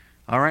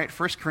All right,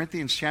 1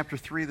 Corinthians chapter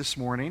 3 this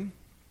morning.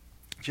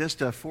 Just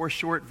 4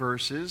 short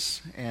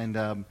verses, and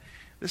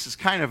this is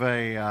kind of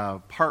a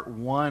part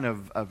one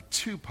of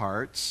 2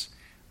 parts.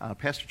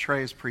 Pastor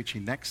Trey is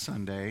preaching next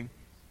Sunday,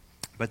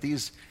 but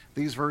these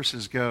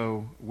verses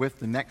go with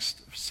the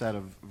next set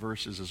of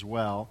verses as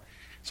well.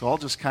 So I'll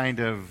just kind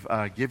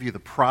of give you the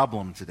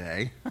problem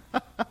today.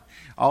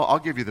 I'll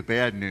give you the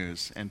bad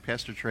news, and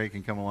Pastor Trey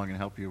can come along and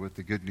help you with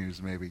the good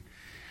news maybe.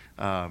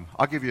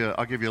 I'll give you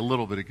a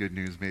little bit of good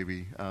news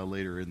maybe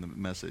later in the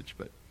message.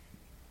 But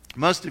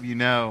most of you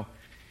know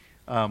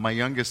my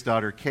youngest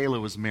daughter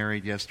Kayla was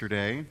married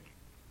yesterday,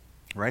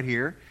 right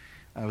here.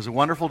 It was a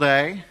wonderful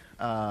day.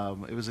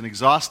 It was an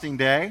exhausting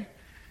day.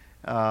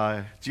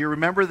 Do you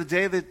remember the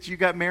day that you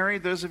got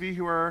married? Those of you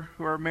who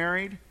are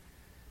married,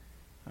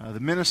 the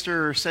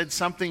minister said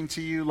something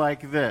to you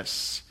like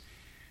this: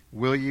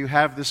 "Will you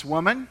have this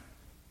woman?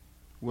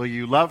 Will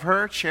you love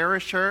her,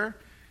 cherish her,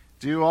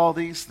 do all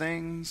these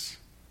things?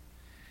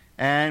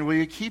 And will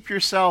you keep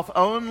yourself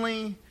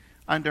only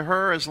unto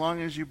her as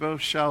long as you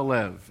both shall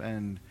live?"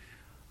 And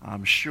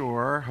I'm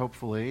sure,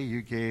 hopefully,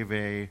 you gave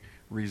a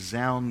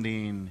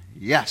resounding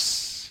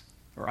yes,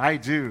 or I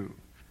do,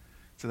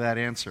 to that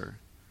answer.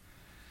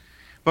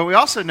 But we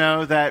also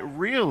know that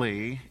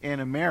really, in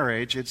a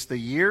marriage, it's the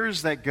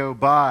years that go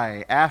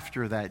by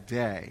after that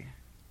day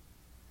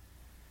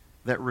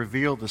that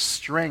reveal the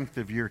strength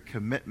of your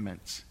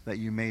commitment that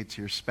you made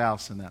to your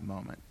spouse in that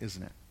moment,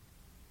 isn't it?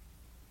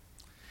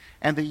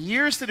 And the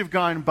years that have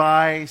gone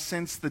by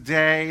since the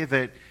day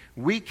that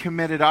we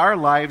committed our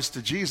lives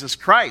to Jesus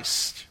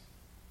Christ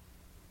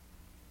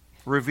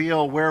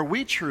reveal where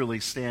we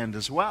truly stand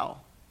as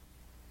well.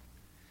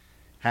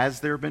 Has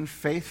there been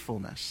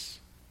faithfulness?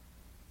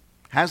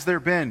 Has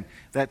there been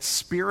that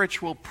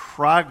spiritual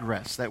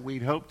progress that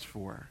we'd hoped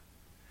for?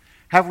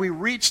 Have we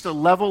reached a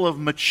level of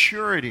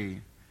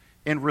maturity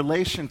in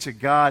relation to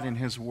God and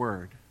His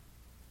Word?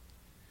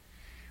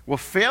 Well,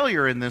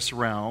 failure in this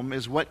realm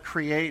is what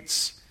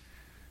creates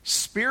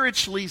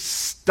spiritually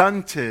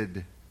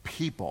stunted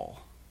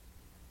people.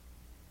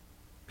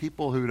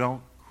 People who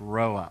don't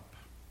grow up.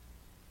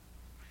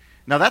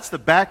 Now, that's the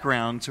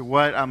background to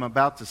what I'm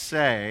about to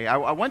say. I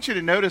want you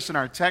to notice in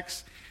our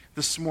text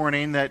this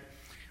morning that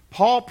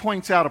Paul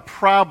points out a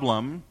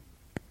problem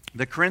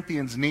the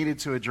Corinthians needed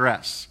to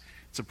address.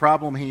 It's a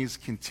problem he's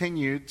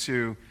continued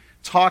to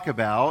talk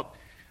about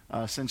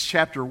since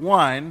chapter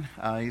 1.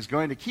 He's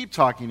going to keep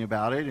talking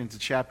about it into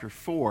chapter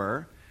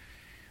 4.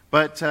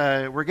 But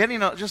we're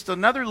getting just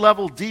another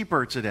level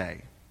deeper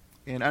today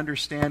in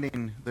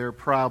understanding their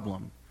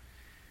problem.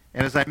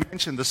 And as I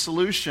mentioned, the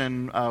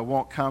solution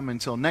won't come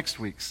until next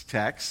week's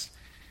text,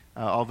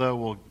 although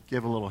we'll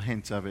give a little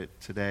hint of it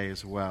today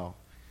as well.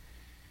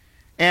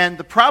 And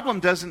the problem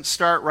doesn't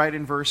start right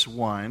in verse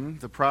 1.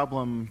 The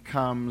problem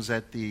comes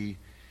at the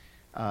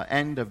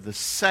end of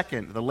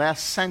the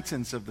last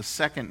sentence of the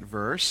second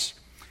verse.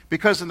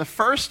 Because in the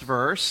first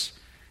verse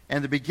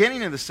and the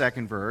beginning of the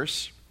second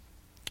verse,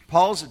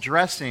 Paul's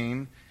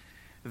addressing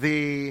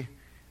the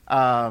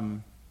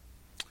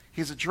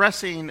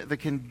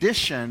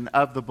condition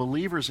of the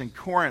believers in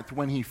Corinth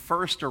when he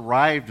first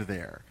arrived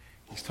there.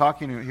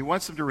 He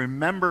wants them to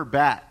remember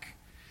back.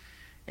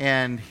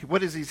 And what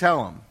does he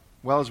tell them?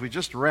 Well, as we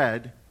just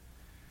read,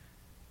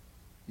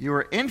 you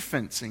were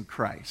infants in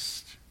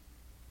Christ,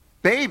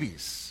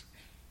 babies.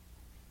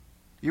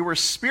 You were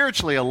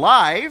spiritually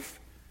alive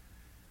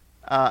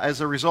as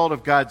a result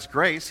of God's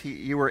grace.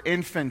 You were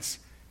infants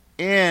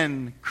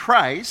in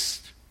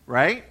Christ,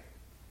 right?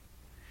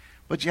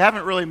 But you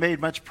haven't really made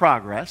much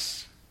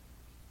progress.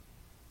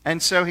 And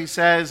so he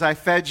says, I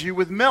fed you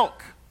with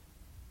milk,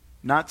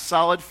 not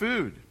solid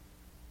food.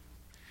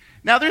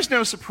 Now, there's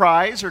no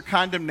surprise or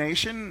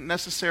condemnation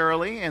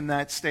necessarily in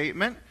that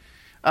statement.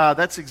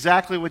 That's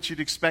exactly what you'd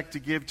expect to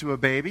give to a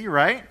baby,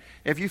 right?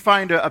 If you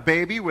find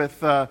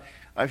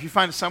if you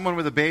find someone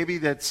with a baby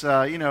that's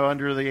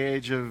under the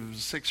age of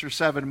 6 or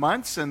 7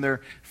 months and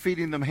they're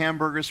feeding them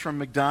hamburgers from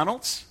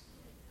McDonald's,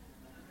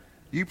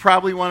 you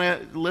probably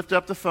want to lift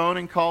up the phone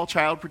and call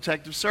Child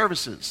Protective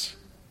Services,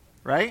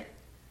 right?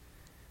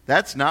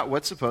 That's not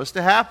what's supposed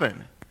to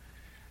happen.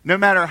 No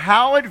matter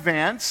how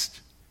advanced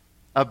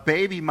a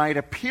baby might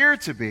appear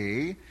to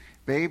be,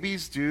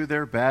 babies do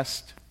their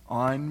best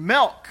on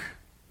milk.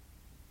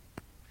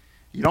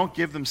 You don't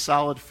give them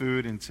solid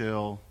food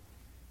until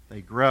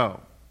they grow.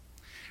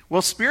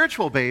 Well,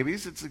 spiritual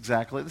babies, it's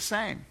exactly the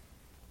same.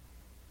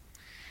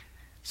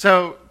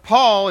 So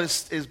Paul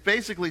is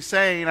basically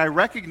saying, I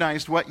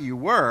recognized what you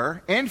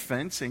were,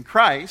 infants in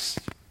Christ.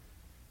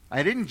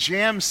 I didn't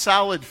jam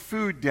solid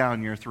food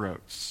down your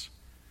throats.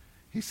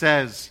 He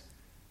says,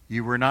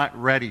 you were not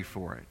ready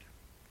for it.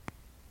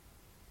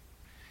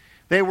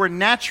 They were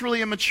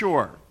naturally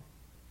immature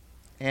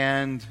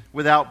and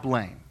without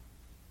blame.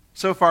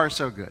 So far,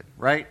 so good,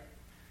 right?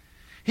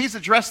 He's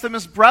addressed them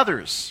as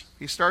brothers.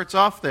 He starts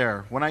off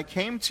there. When I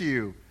came to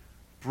you,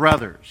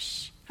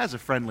 brothers. Has a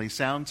friendly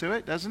sound to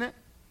it, doesn't it?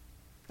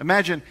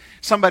 Imagine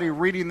somebody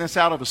reading this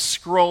out of a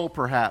scroll,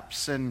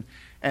 perhaps, and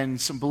and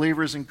some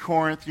believers in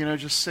Corinth,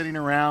 just sitting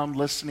around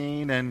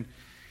listening, and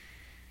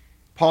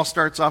Paul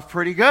starts off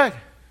pretty good.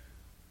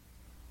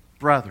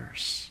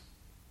 Brothers.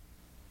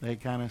 They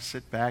kind of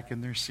sit back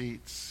in their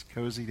seats,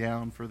 cozy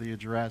down for the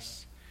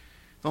address.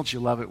 Don't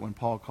you love it when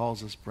Paul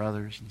calls us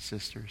brothers and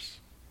sisters?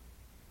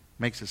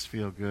 Makes us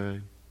feel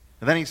good.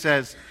 And then he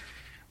says,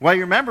 well,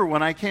 you remember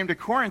when I came to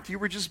Corinth, you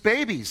were just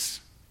babies.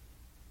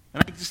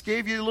 And I just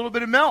gave you a little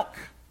bit of milk.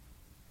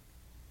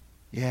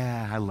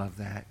 Yeah, I love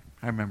that.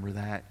 I remember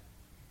that.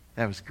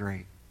 That was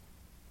great.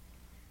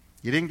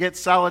 You didn't get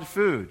solid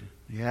food.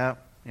 Yep,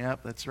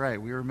 that's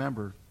right. We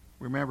remember.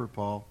 Remember,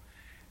 Paul.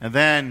 And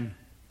then,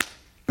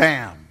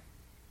 bam,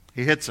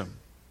 he hits him.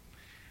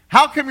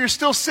 How come you're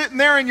still sitting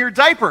there in your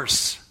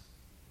diapers?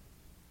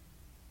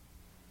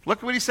 Look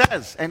at what he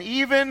says. And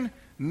even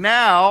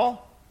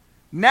now,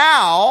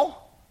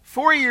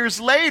 4 years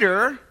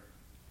later,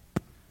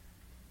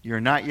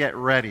 you're not yet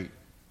ready.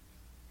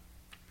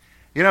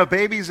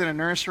 Babies in a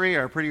nursery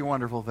are a pretty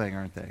wonderful thing,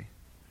 aren't they?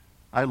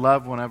 I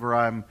love whenever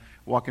I'm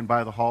walking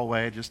by the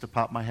hallway just to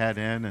pop my head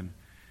in and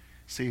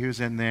see who's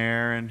in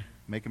there and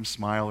make them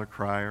smile or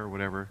cry or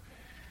whatever.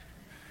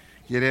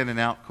 Get in and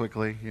out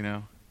quickly,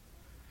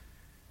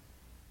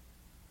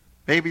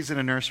 Babies in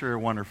a nursery are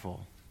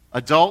wonderful.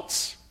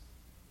 Adults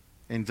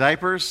in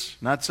diapers,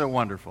 not so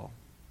wonderful.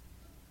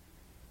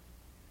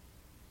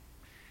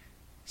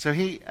 So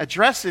he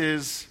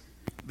addresses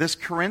this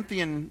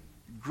Corinthian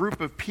group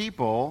of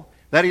people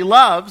that he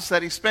loves,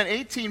 that he spent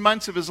 18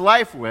 months of his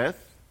life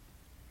with,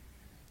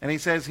 and he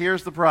says,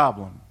 here's the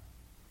problem.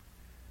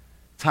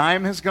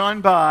 Time has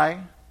gone by,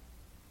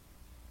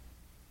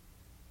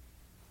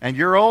 and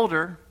you're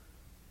older,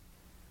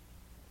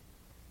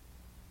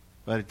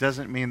 but it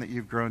doesn't mean that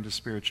you've grown to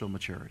spiritual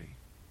maturity.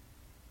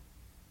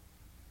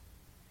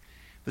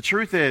 The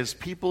truth is,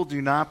 people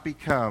do not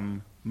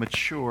become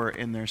mature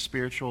in their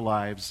spiritual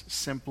lives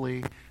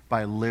simply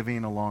by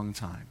living a long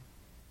time.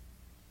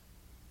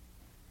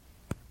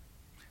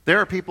 There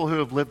are people who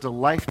have lived a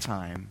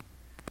lifetime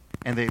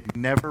and they've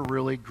never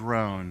really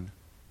grown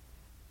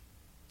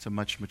to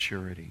much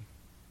maturity.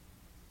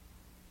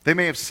 They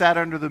may have sat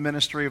under the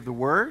ministry of the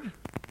Word.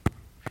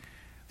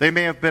 They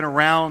may have been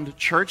around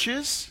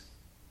churches,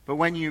 but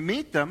when you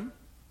meet them,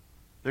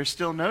 they're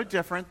still no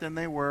different than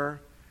they were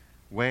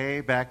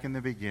way back in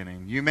the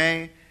beginning. You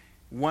may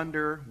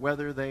wonder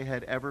whether they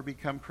had ever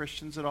become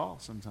Christians at all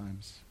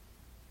sometimes.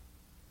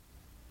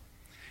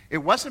 It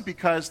wasn't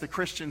because the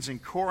Christians in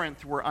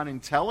Corinth were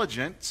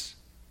unintelligent.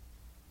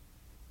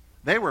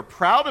 They were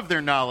proud of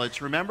their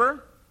knowledge,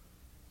 remember?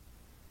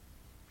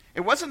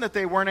 It wasn't that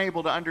they weren't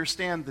able to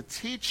understand the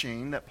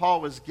teaching that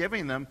Paul was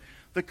giving them.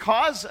 The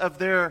cause of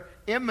their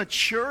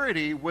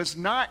immaturity was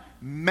not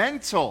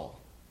mental.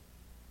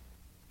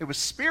 It was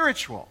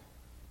spiritual.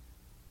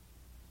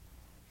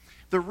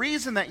 The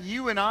reason that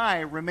you and I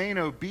remain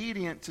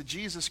obedient to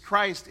Jesus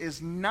Christ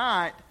is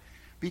not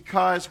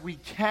because we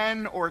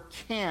can or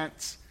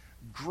can't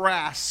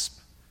grasp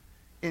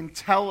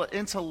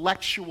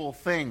intellectual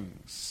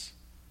things.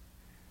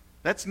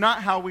 That's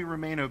not how we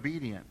remain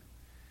obedient.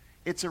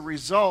 It's a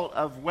result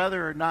of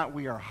whether or not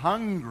we are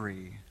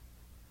hungry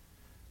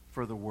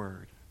for the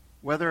Word,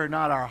 whether or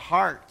not our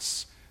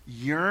hearts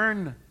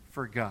yearn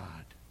for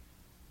God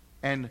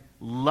and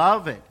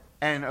love it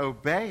and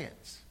obey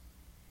it.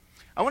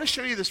 I want to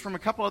show you this from a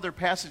couple other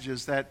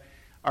passages that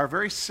are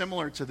very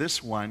similar to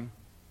this one,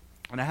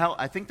 and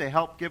I think they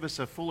help give us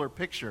a fuller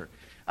picture.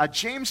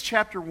 James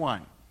chapter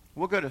 1.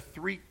 We'll go to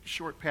 3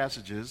 short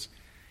passages.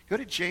 Go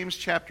to James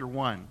chapter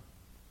 1.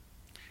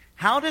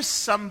 How does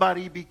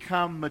somebody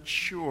become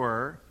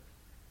mature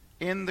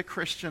in the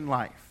Christian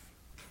life?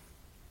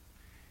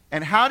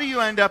 And how do you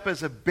end up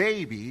as a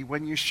baby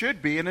when you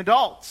should be an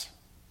adult?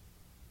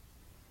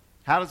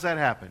 How does that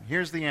happen?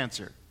 Here's the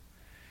answer.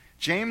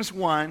 James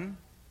 1,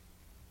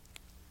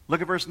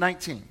 look at verse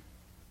 19.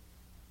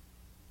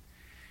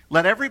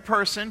 Let every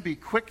person be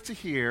quick to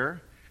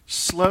hear,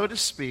 slow to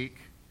speak,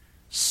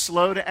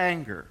 slow to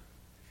anger.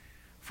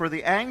 For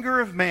the anger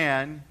of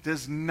man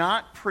does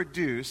not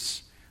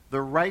produce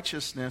the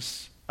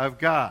righteousness of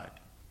God.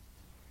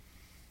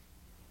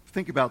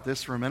 Think about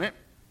this for a minute.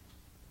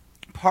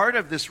 Part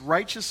of this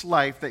righteous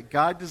life that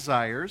God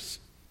desires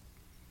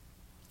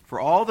for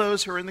all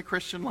those who are in the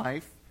Christian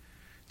life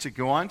to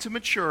go on to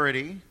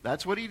maturity,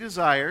 that's what he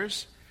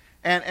desires.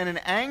 And an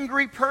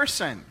angry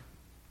person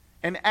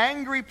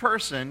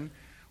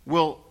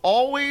will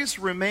always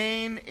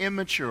remain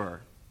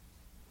immature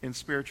in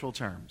spiritual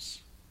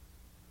terms.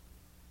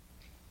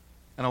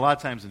 And a lot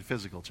of times in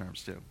physical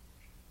terms too.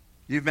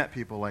 You've met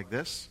people like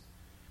this.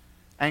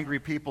 Angry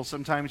people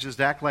sometimes just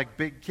act like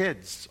big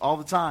kids all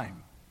the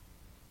time.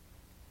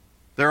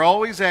 They're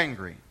always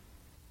angry.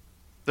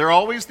 They're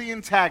always the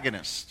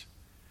antagonist.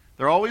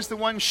 They're always the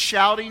one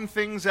shouting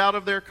things out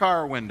of their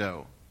car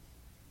window.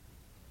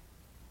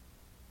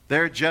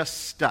 They're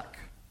just stuck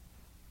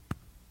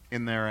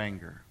in their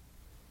anger.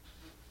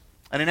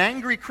 And an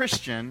angry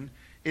Christian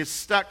is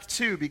stuck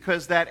to,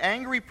 because that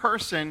angry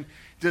person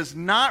does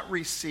not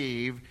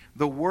receive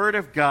the Word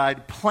of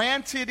God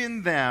planted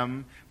in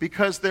them,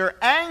 because their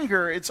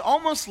anger, it's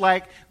almost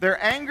like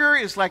their anger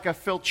is like a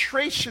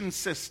filtration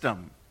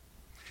system.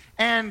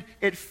 And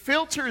it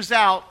filters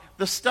out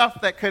the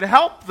stuff that could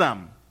help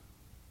them,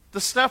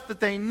 the stuff that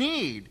they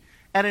need,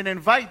 and it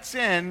invites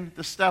in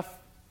the stuff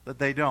that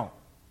they don't,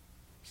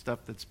 stuff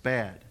that's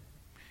bad.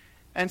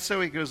 And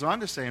so he goes on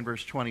to say in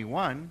verse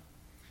 21,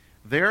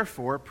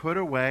 therefore put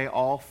away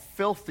all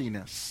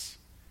filthiness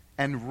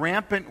and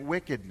rampant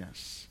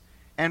wickedness,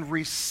 and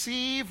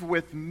receive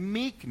with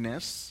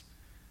meekness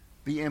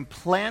the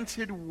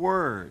implanted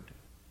word,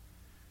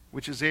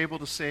 which is able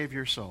to save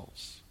your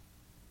souls.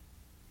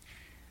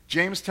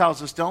 James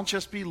tells us, don't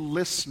just be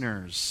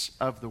listeners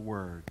of the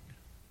word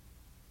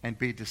and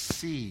be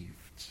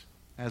deceived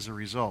as a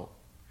result.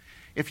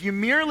 If you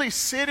merely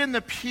sit in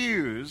the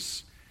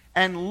pews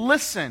and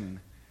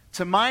listen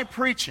to my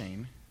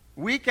preaching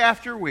week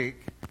after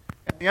week,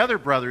 and the other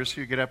brothers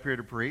who get up here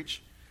to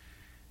preach,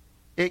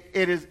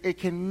 it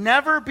can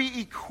never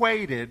be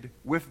equated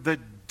with the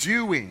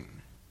doing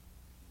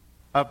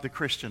of the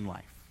Christian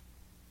life.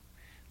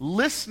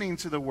 Listening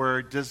to the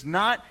word does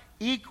not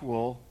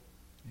equal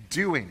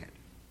doing it,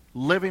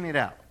 living it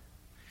out.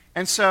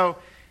 And so,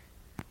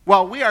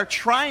 while we are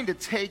trying to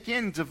take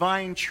in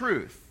divine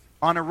truth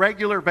on a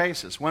regular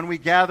basis, when we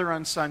gather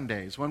on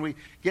Sundays, when we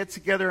get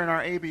together in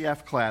our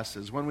ABF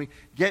classes, when we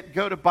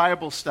go to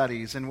Bible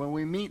studies, and when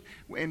we meet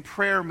in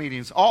prayer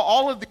meetings,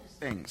 all of these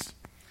things,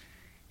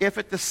 if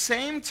at the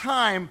same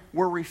time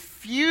we're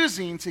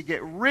refusing to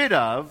get rid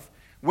of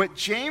what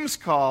James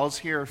calls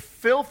here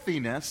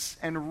filthiness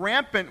and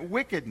rampant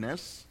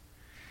wickedness,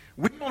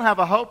 we don't have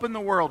a hope in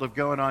the world of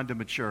going on to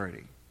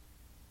maturity.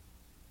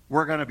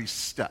 We're going to be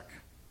stuck.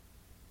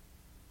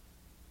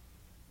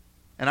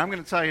 And I'm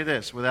going to tell you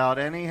this without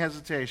any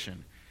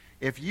hesitation.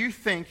 If you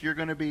think you're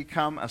going to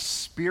become a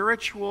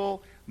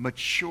spiritual,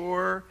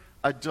 mature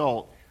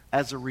adult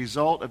as a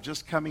result of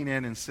just coming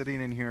in and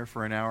sitting in here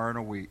for an hour in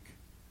a week,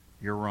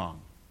 you're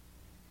wrong.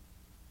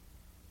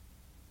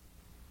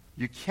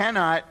 You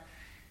cannot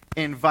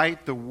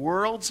invite the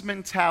world's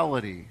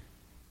mentality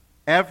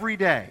every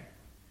day,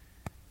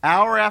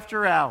 hour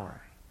after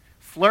hour,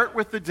 flirt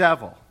with the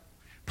devil,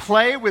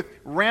 play with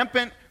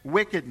rampant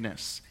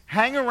wickedness,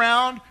 hang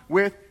around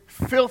with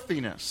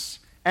filthiness,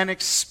 and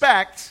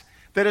expect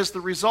that as the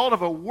result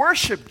of a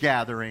worship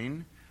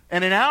gathering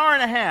in an hour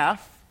and a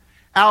half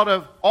out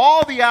of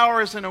all the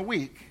hours in a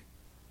week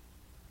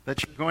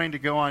that you're going to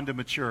go on to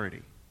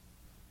maturity.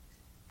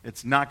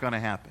 It's not going to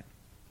happen.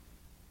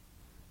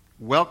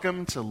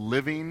 Welcome to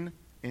living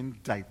in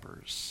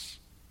diapers,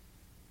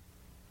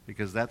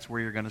 because that's where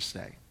you're going to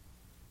stay.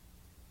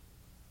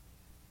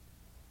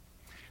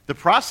 The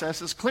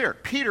process is clear.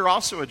 Peter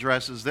also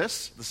addresses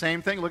this, the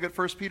same thing. Look at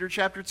 1 Peter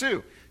chapter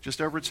 2,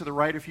 just over to the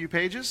right a few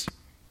pages.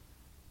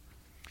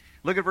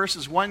 Look at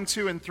verses 1,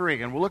 2, and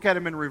 3, and we'll look at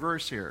them in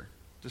reverse here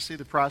to see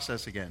the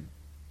process again.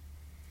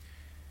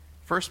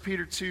 1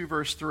 Peter 2,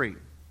 verse 3.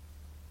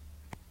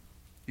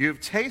 You have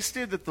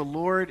tasted that the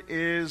Lord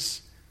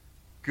is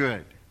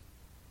good.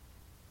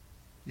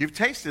 You've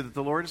tasted that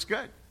the Lord is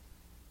good.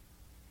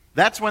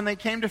 That's when they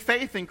came to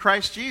faith in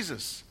Christ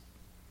Jesus.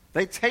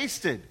 They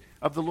tasted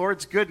of the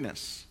Lord's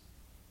goodness.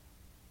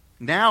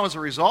 Now, as a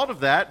result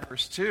of that,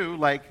 verse 2,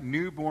 like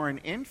newborn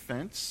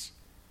infants,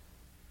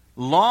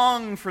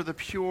 long for the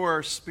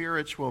pure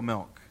spiritual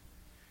milk,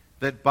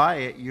 that by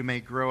it you may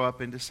grow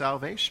up into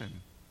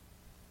salvation.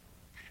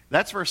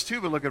 That's verse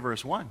 2, but look at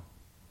verse 1.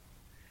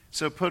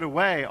 So put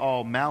away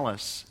all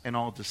malice and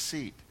all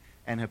deceit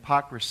and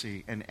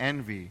hypocrisy and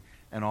envy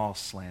and all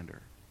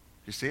slander.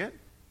 Do you see it?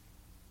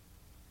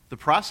 The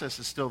process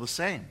is still the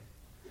same.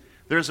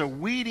 There's a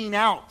weeding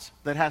out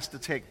that has to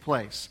take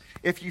place.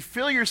 If you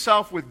fill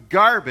yourself with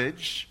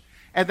garbage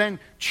and then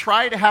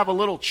try to have a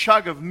little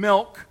chug of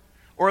milk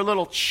or a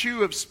little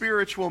chew of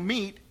spiritual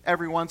meat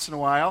every once in a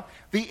while,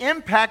 the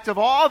impact of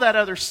all that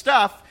other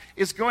stuff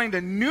is going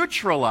to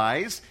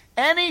neutralize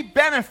any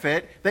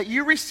benefit that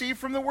you receive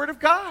from the Word of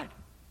God.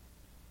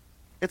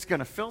 It's going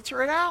to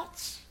filter it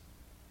out.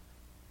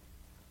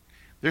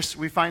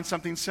 We find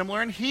something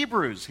similar in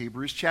Hebrews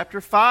chapter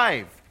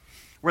 5,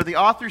 where the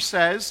author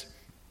says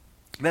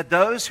that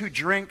those who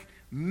drink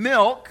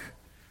milk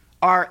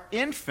are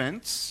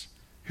infants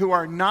who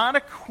are not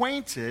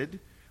acquainted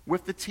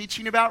with the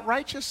teaching about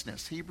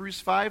righteousness.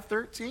 Hebrews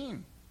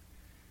 5:13.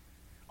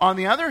 On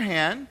the other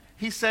hand,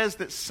 he says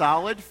that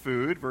solid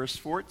food, verse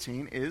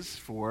 14, is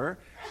for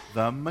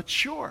the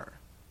mature.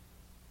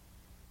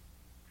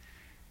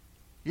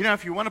 You know,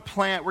 if you want to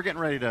plant, we're getting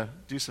ready to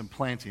do some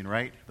planting,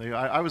 right?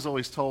 I was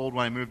always told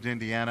when I moved to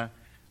Indiana,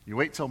 you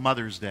wait till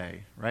Mother's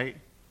Day, right?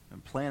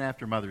 And plant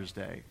after Mother's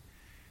Day.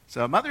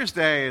 So Mother's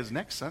Day is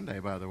next Sunday,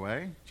 by the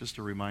way, just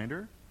a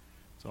reminder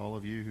to all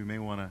of you who may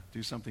want to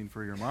do something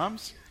for your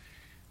moms.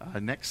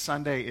 Next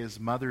Sunday is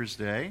Mother's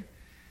Day.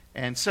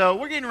 And so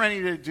we're getting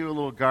ready to do a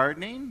little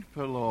gardening,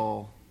 put a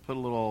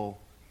little,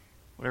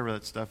 whatever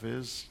that stuff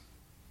is,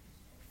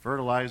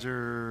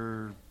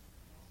 fertilizer,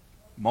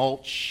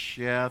 Mulch,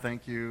 yeah,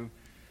 thank you.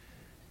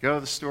 Go to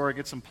the store,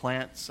 get some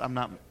plants. I'm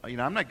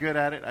not good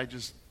at it. I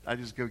just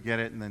go get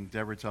it, and then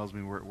Deborah tells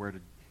me where to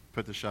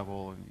put the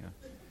shovel. And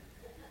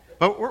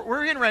But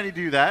we're getting ready to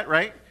do that,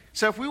 right?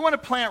 So if we want to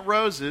plant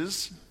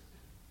roses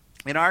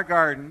in our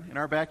garden, in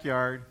our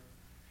backyard,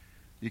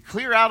 you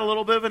clear out a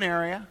little bit of an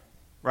area,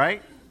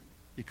 right?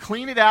 You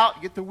clean it out,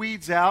 you get the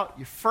weeds out,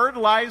 you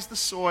fertilize the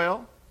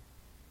soil.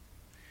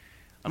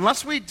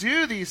 Unless we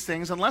do these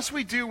things, unless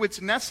we do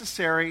what's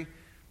necessary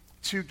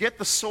to get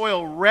the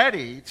soil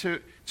ready,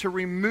 to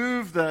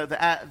remove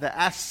the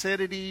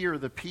acidity or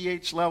the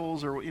pH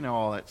levels or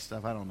all that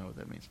stuff, I don't know what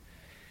that means.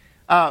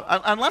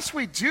 Unless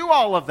we do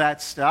all of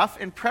that stuff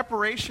in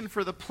preparation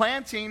for the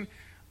planting,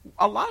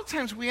 a lot of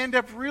times we end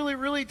up really,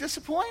 really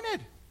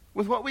disappointed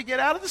with what we get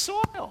out of the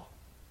soil.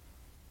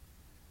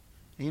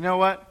 And you know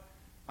what?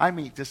 I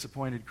meet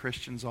disappointed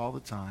Christians all the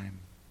time.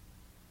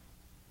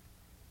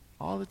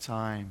 All the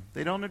time.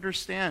 They don't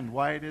understand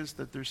why it is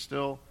that they're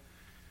still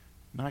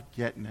not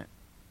getting it.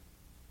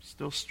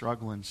 Still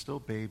struggling, still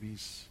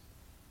babies.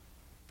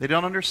 They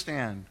don't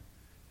understand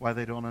why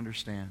they don't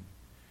understand.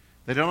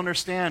 They don't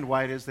understand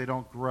why it is they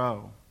don't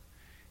grow.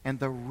 And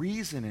the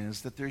reason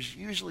is that there's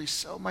usually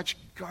so much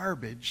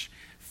garbage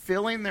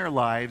filling their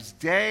lives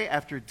day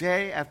after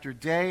day after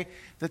day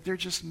that they're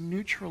just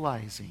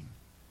neutralizing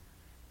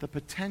the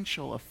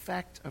potential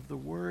effect of the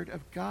Word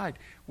of God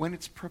when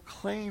it's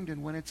proclaimed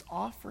and when it's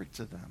offered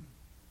to them.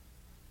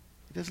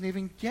 It doesn't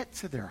even get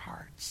to their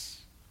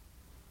hearts.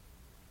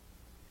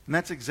 And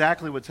that's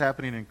exactly what's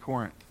happening in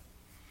Corinth.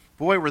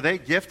 Boy, were they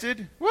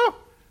gifted? Woo!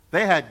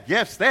 They had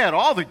gifts. They had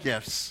all the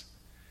gifts.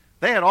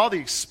 They had all the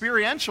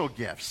experiential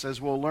gifts, as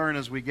we'll learn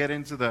as we get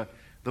into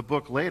the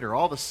book later,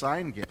 all the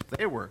sign gifts.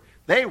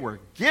 They were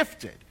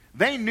gifted.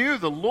 They knew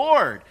the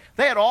Lord.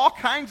 They had all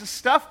kinds of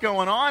stuff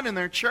going on in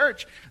their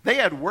church. They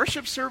had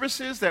worship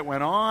services that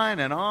went on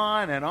and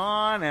on and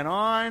on and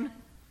on.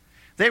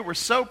 They were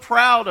so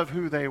proud of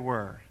who they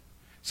were,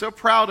 so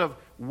proud of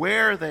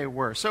where they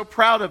were, so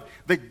proud of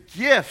the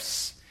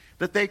gifts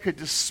that they could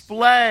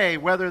display,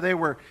 whether they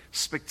were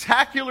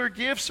spectacular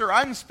gifts or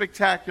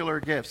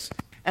unspectacular gifts.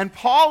 And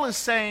Paul is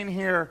saying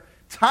here,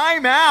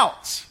 time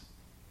out.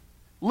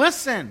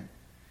 Listen,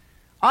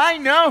 I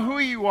know who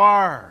you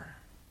are.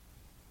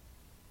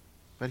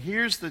 But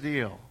here's the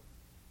deal.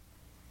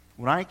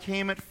 When I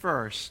came at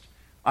first,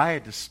 I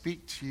had to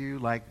speak to you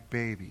like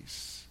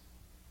babies.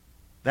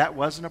 That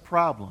wasn't a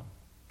problem.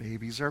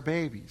 Babies are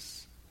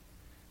babies.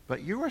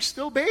 But you are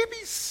still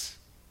babies.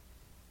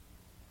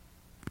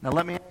 Now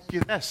let me ask you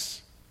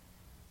this.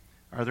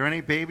 Are there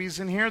any babies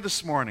in here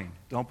this morning?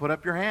 Don't put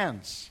up your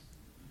hands.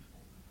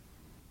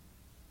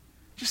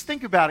 Just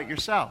think about it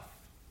yourself.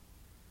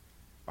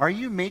 Are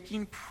you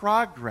making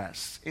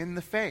progress in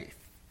the faith?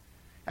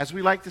 As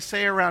we like to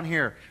say around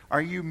here,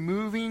 are you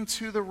moving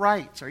to the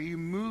right? Are you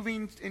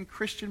moving in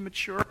Christian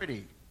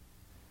maturity?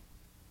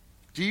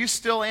 Do you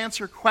still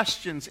answer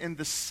questions in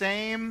the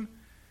same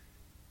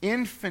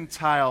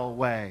infantile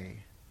way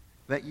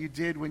that you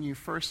did when you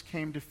first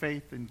came to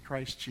faith in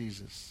Christ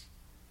Jesus?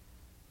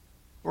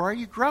 Or are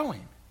you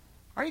growing?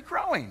 Are you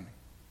growing?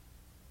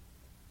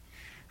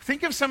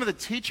 Think of some of the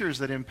teachers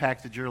that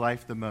impacted your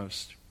life the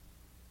most.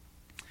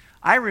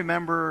 I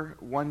remember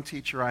one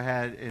teacher I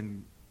had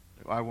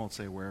I won't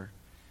say where.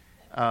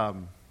 I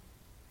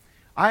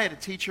had a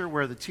teacher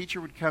where the teacher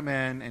would come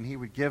in and he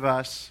would give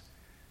us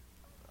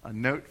a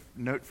note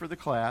for the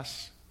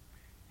class,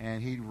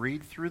 and he'd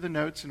read through the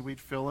notes and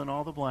we'd fill in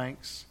all the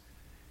blanks,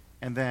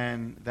 and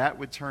then that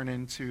would turn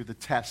into the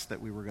test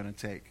that we were going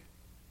to take.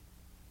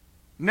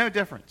 No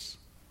difference.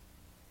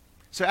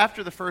 So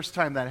after the first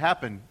time that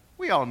happened,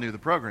 we all knew the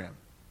program.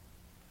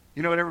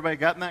 You know what everybody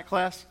got in that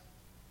class?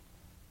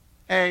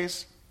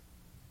 A's.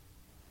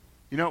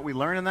 You know what we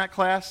learned in that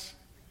class?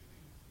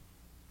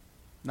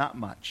 Not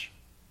much.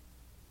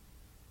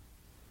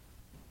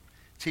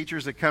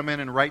 Teachers that come in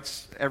and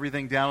writes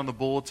everything down on the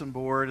bulletin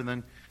board and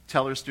then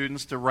tell their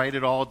students to write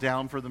it all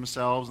down for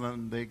themselves, and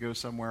then they go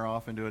somewhere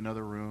off into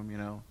another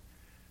room,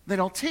 They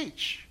don't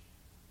teach.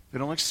 They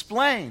don't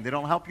explain. They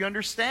don't help you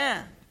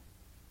understand.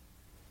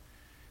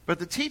 But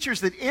the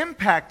teachers that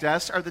impact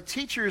us are the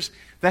teachers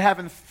that have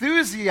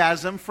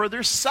enthusiasm for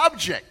their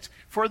subject,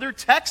 for their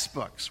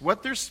textbooks,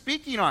 what they're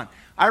speaking on.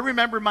 I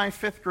remember my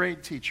 5th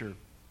grade teacher,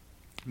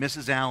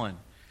 Mrs. Allen,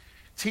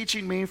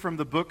 teaching me from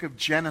the book of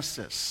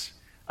Genesis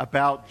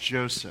about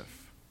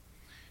Joseph.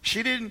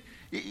 She didn't,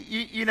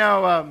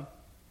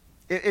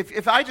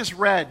 if I just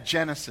read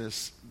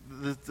Genesis,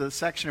 the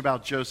section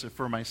about Joseph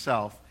for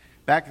myself,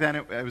 back then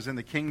it was in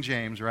the King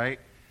James, right?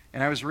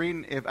 And I was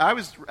reading,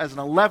 as an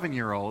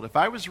 11-year-old, if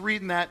I was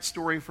reading that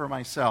story for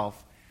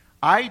myself,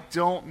 I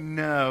don't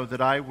know that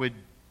I would,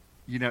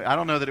 I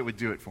don't know that it would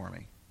do it for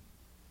me,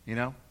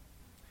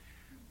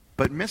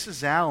 But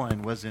Mrs.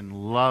 Allen was in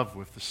love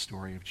with the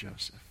story of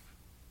Joseph.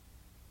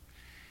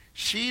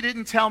 She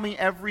didn't tell me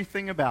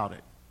everything about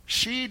it.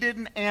 She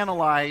didn't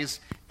analyze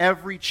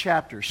every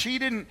chapter. She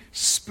didn't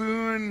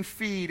spoon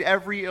feed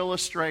every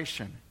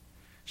illustration.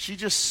 She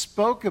just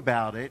spoke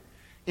about it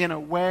in a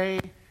way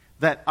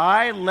that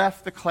I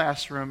left the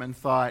classroom and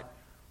thought,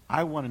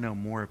 I want to know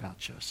more about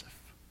Joseph.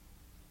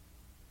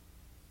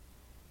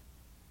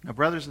 Now,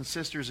 brothers and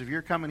sisters, if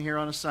you're coming here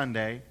on a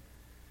Sunday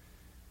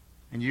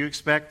and you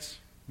expect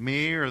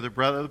me or the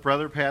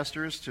brother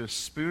pastors to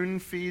spoon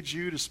feed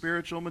you to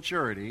spiritual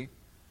maturity,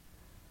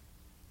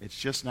 it's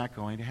just not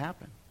going to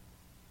happen.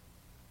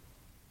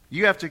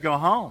 You have to go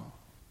home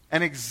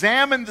and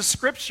examine the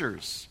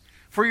Scriptures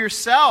for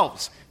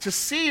yourselves to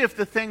see if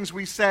the things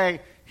we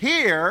say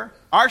here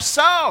are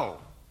so.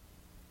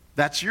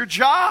 That's your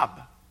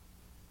job.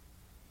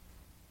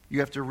 You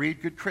have to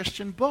read good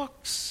Christian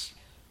books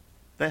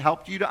that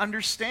help you to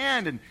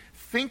understand and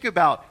think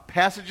about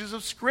passages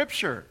of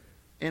Scripture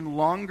in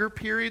longer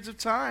periods of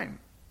time.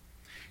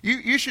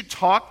 You should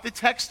talk the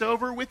text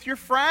over with your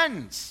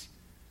friends.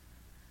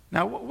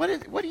 Now, what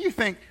do you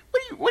think?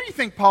 What do you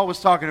think Paul was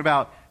talking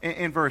about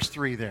in verse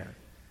 3 there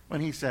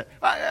when he said,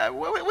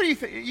 what do you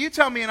think? You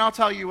tell me and I'll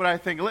tell you what I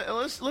think.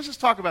 Let's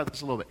just talk about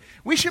this a little bit.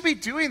 We should be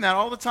doing that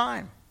all the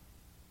time,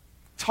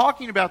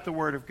 talking about the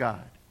Word of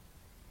God.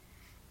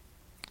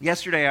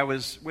 Yesterday I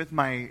was with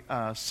my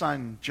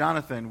son,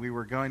 Jonathan. We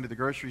were going to the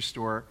grocery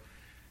store,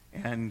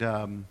 and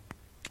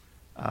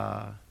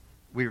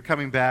we were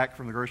coming back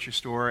from the grocery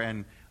store,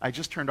 and I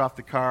just turned off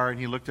the car, and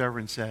he looked over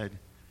and said,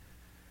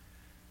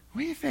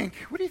 What do you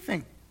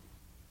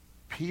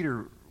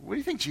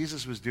think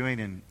Jesus was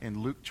doing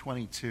in Luke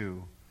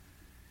 22?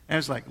 And I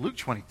was like, Luke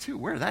 22,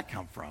 where did that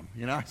come from?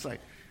 You know, it's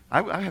like,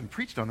 I haven't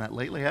preached on that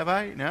lately, have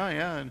I? No,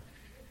 yeah. And,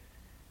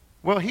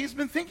 well, he's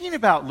been thinking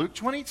about Luke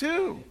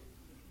 22.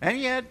 And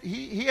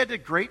he had a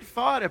great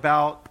thought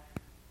about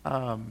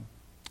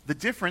the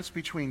difference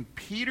between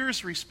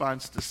Peter's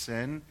response to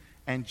sin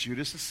and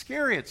Judas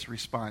Iscariot's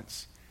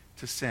response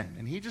to sin.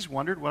 And he just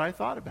wondered what I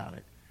thought about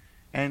it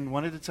and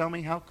wanted to tell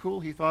me how cool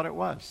he thought it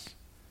was.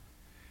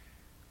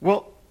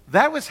 Well,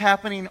 that was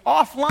happening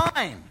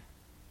offline.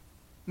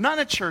 Not in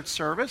a church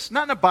service,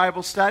 not in a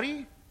Bible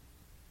study.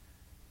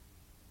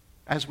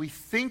 As we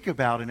think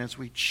about it and as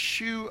we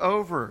chew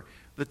over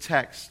the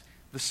text,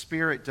 the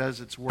Spirit does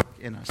its work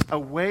in us,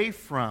 away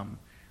from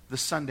the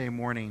Sunday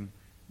morning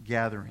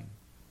gathering.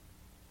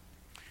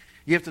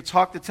 You have to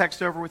talk the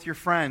text over with your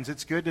friends.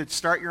 It's good to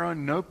start your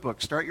own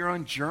notebook, start your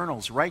own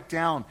journals, write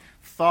down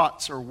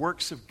thoughts or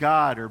works of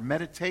God or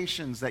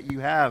meditations that you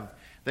have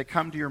that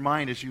come to your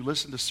mind as you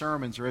listen to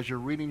sermons or as you're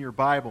reading your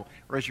Bible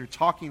or as you're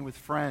talking with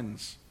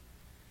friends.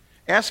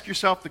 Ask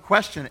yourself the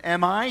question,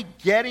 am I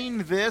getting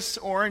this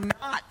or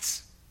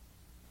not?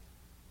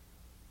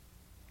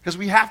 Because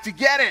we have to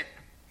get it.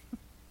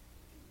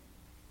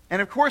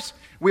 And of course,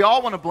 we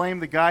all want to blame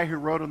the guy who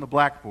wrote on the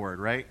blackboard,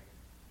 right?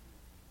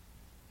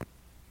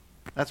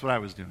 That's what I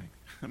was doing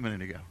a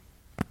minute ago.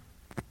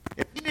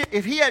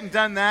 If he hadn't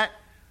done that,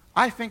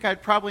 I think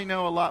I'd probably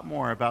know a lot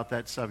more about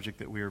that subject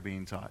that we were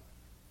being taught.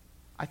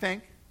 I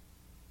think.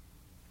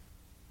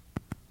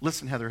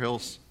 Listen, Heather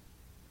Hills.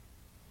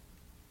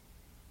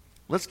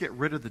 Let's get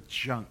rid of the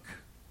junk.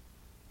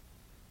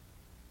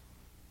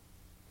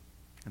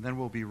 And then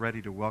we'll be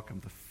ready to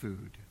welcome the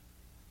food.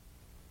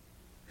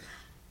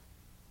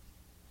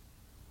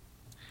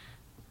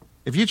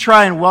 If you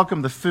try and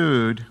welcome the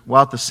food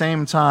while at the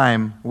same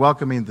time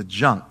welcoming the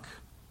junk,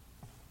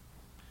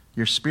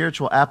 your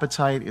spiritual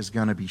appetite is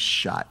going to be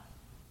shot.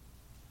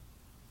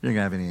 You're not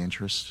going to have any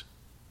interest.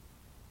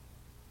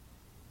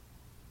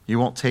 You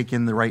won't take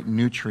in the right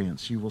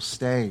nutrients. You will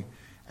stay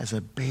as a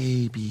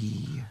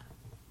baby.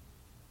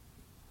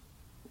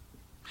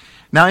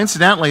 Now,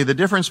 incidentally, the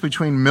difference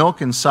between milk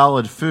and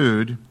solid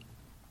food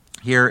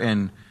here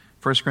in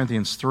 1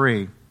 Corinthians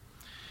 3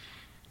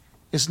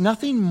 is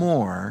nothing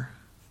more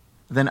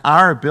than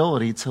our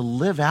ability to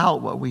live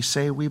out what we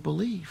say we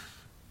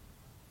believe.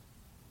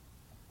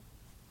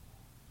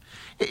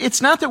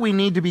 It's not that we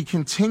need to be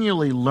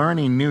continually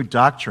learning new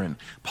doctrine.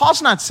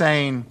 Paul's not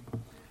saying,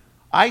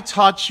 I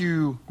taught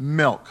you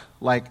milk,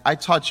 like I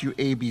taught you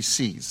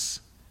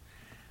ABCs,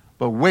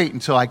 but wait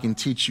until I can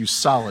teach you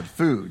solid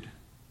food.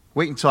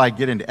 Wait until I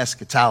get into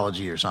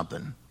eschatology or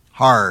something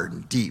hard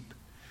and deep.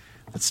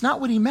 That's not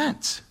what he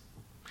meant.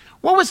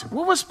 What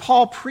was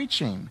Paul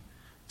preaching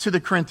to the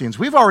Corinthians?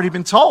 We've already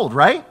been told,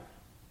 right?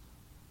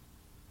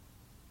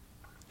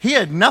 He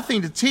had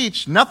nothing to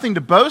teach, nothing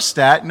to boast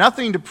at,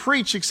 nothing to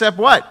preach except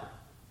what?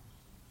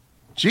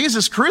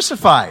 Jesus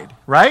crucified,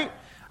 right?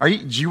 Do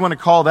you want to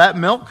call that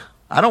milk?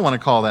 I don't want to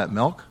call that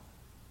milk.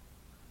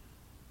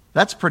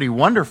 That's pretty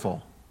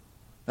wonderful.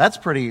 That's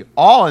pretty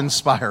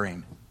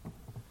awe-inspiring.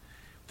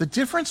 The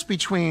difference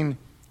between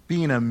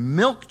being a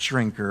milk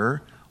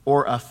drinker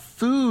or a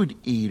food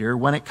eater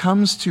when it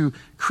comes to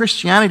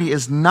Christianity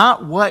is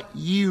not what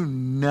you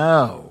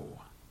know.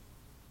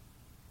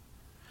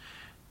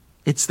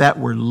 It's that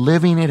we're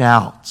living it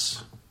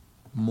out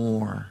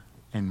more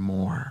and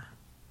more.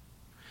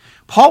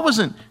 Paul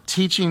wasn't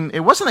teaching, it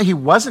wasn't that he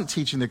wasn't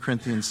teaching the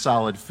Corinthians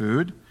solid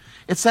food.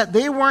 It's that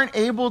they weren't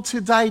able to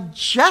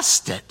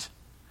digest it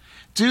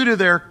due to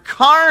their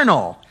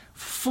carnal,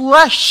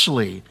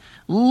 fleshly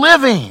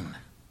living,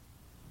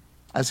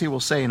 as he will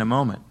say in a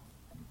moment.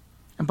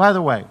 And by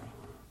the way,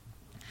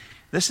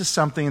 This is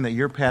something that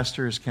your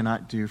pastors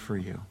cannot do for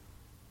you.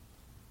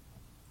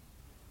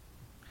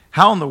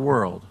 How in the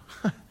world,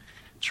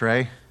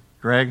 Trey,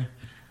 Greg,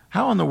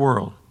 how in the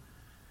world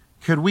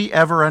could we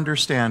ever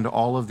understand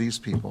all of these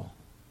people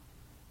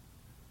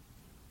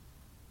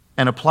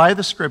and apply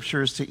the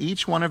scriptures to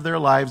each one of their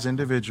lives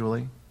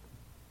individually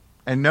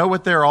and know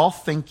what they're all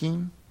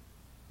thinking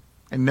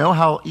and know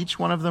how each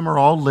one of them are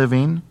all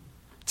living?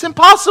 It's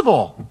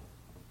impossible.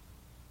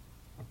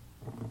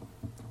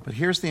 But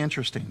here's the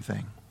interesting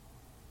thing.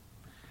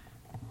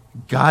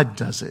 God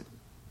does it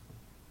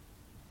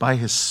by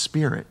His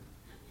Spirit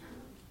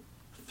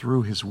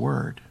through His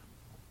Word.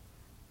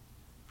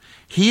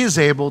 He is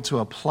able to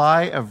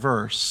apply a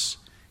verse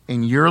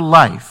in your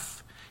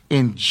life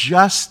in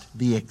just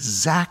the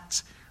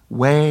exact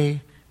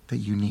way that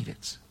you need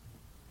it.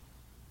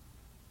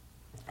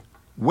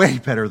 Way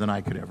better than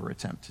I could ever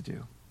attempt to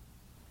do.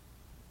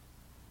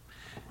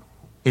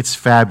 It's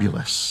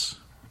fabulous.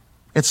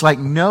 It's like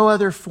no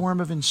other form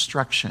of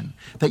instruction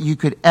that you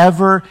could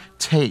ever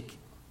take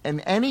in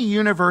any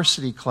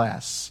university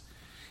class,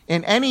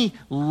 in any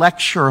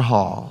lecture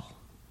hall.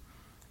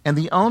 And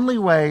the only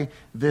way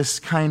this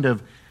kind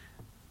of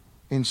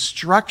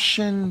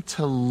instruction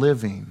to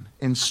living,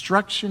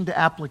 instruction to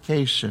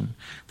application,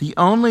 the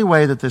only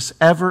way that this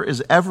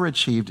is ever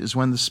achieved is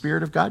when the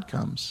Spirit of God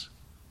comes.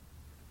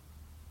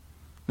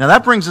 Now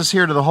that brings us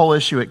here to the whole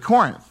issue at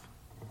Corinth.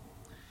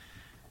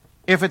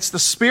 If it's the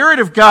Spirit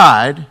of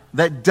God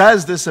that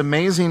does this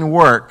amazing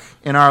work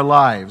in our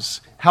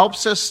lives,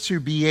 helps us to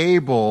be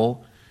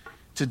able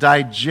to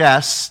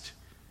digest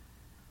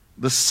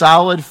the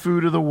solid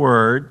food of the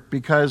Word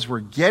because we're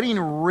getting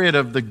rid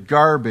of the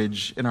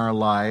garbage in our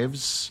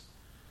lives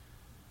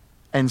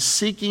and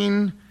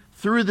seeking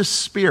through the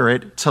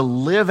Spirit to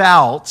live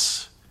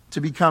out,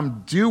 to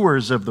become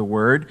doers of the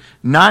Word,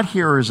 not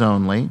hearers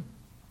only,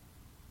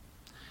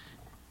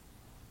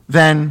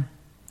 then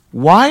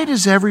why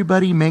does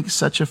everybody make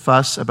such a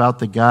fuss about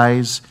the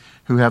guys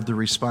who have the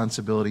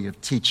responsibility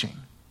of teaching?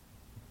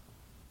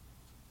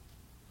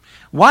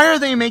 Why are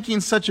they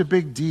making such a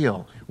big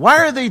deal? Why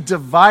are they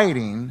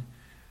dividing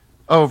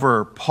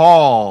over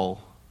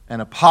Paul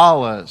and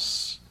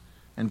Apollos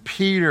and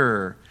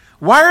Peter?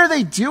 Why are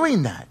they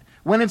doing that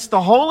when it's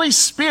the Holy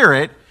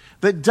Spirit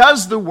that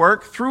does the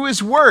work through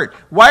His Word?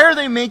 Why are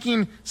they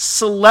making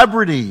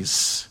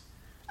celebrities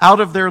out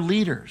of their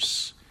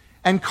leaders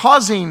and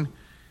causing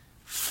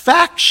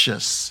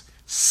factious,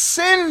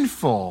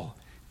 sinful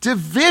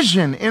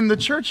division in the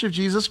church of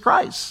Jesus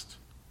Christ?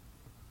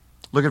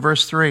 Look at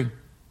verse 3.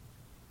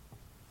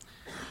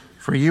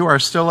 For you are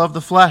still of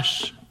the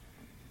flesh.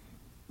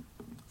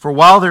 For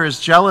while there is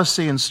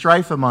jealousy and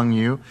strife among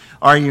you,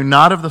 are you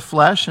not of the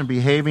flesh and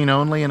behaving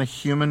only in a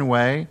human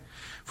way?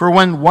 For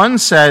when one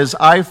says,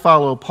 I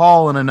follow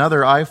Paul, and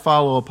another, I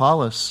follow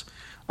Apollos,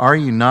 are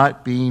you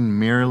not being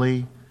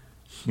merely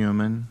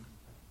human?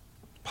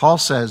 Paul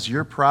says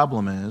your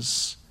problem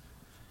is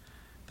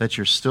that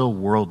you're still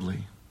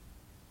worldly.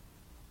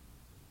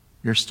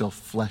 You're still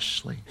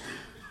fleshly.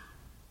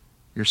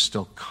 You're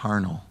still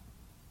carnal.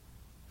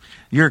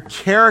 You're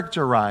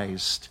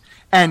characterized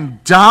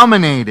and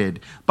dominated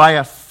by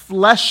a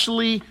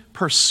fleshly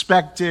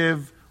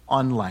perspective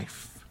on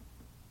life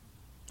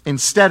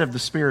instead of the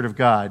Spirit of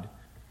God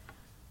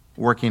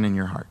working in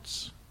your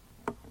hearts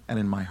and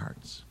in my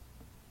hearts.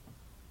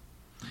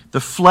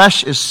 The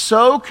flesh is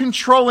so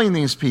controlling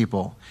these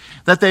people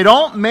that they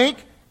don't make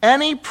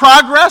any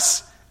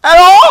progress at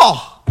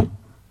all.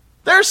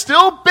 They're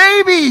still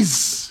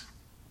babies.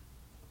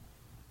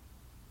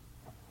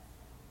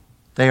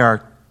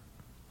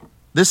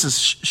 This is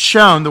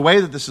shown, the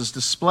way that this is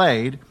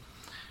displayed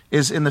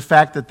is in the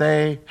fact that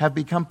they have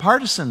become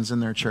partisans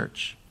in their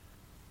church.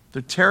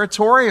 They're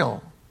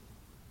territorial.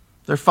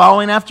 They're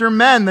following after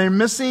men. They're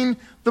missing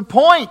the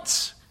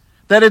point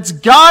that it's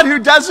God who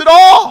does it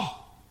all.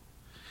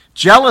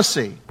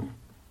 Jealousy,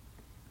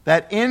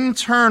 that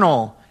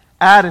internal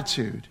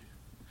attitude.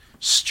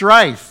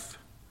 Strife,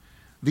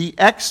 the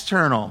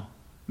external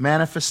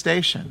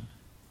manifestation.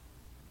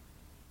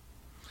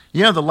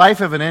 You know, the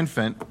life of an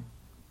infant,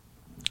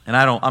 and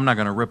I'm not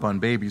going to rip on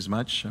babies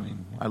much. I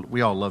mean,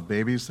 we all love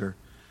babies. They're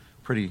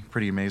pretty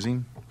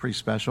amazing, pretty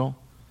special.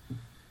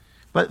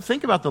 But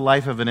think about the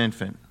life of an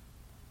infant.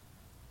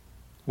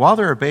 While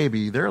they're a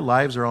baby, their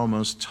lives are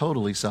almost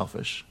totally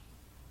selfish.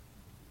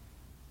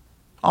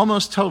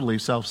 Almost totally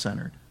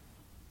self-centered.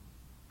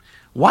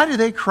 Why do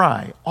they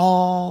cry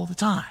all the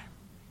time?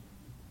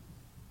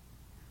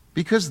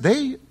 Because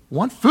they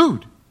want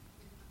food.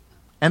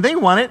 And they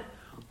want it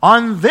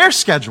on their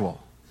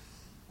schedule,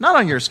 not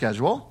on your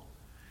schedule.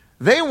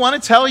 They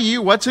want to tell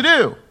you what to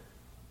do.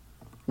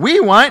 We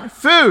want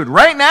food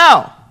right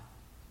now.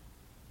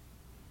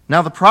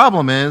 Now the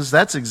problem is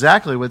that's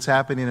exactly what's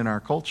happening in our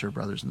culture,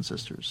 brothers and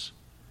sisters.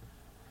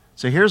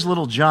 So here's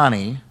little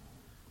Johnny,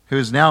 who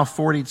is now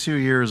 42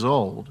 years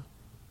old,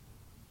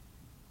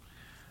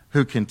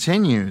 who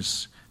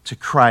continues to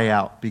cry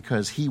out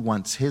because he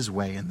wants his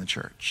way in the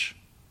church.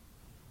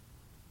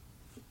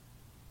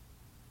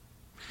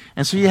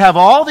 And so you have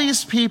all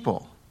these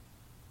people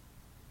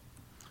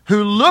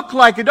who look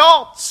like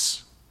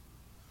adults,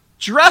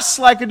 dress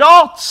like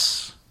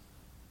adults,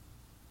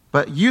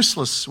 but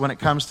useless when it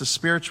comes to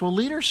spiritual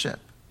leadership.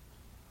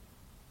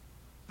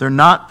 They're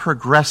not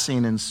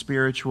progressing in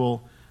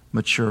spiritual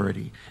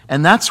maturity.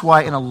 And that's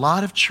why in a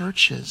lot of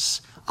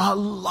churches, I've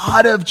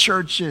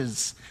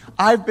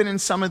been in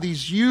some of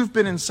these, you've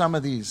been in some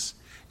of these.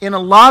 In a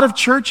lot of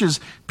churches,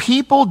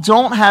 people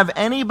don't have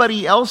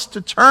anybody else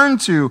to turn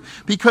to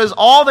because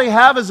all they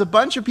have is a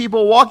bunch of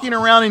people walking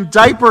around in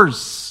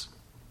diapers.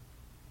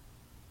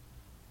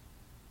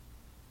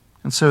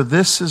 And so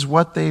this is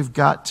what they've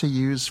got to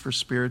use for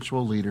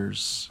spiritual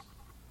leaders,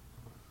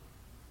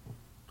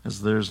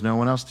 as there's no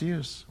one else to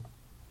use.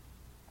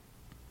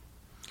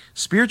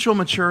 Spiritual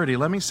maturity,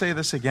 let me say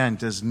this again,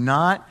 does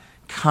not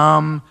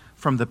come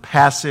from the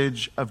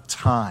passage of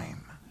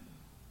time.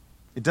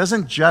 It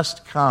doesn't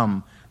just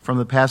come from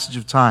the passage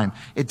of time.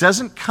 It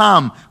doesn't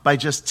come by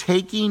just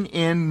taking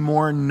in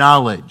more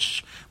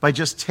knowledge, by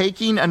just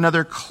taking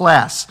another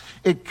class.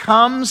 It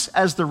comes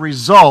as the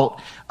result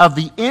of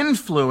the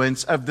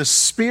influence of the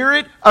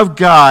Spirit of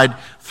God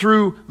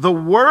through the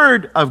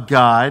Word of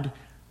God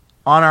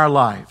on our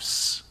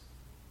lives.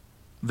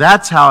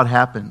 That's how it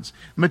happens.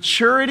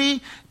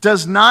 Maturity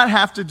does not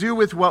have to do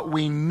with what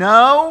we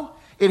know.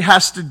 It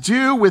has to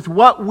do with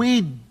what we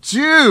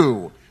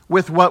do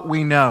with what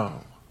we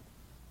know.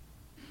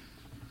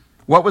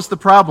 What was the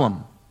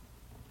problem?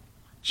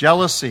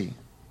 Jealousy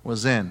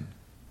was in.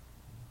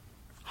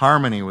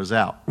 Harmony was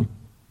out.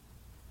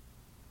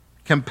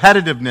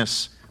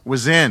 Competitiveness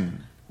was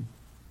in.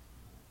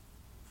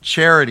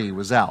 Charity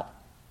was out.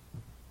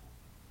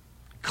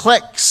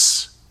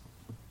 Cliques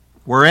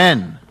were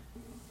in.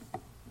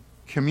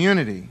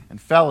 Community and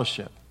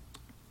fellowship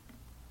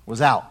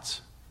was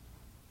out.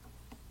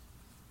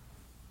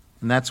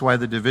 And that's why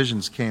the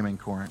divisions came in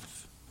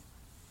Corinth.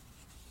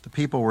 The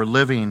people were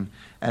living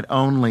at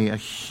only a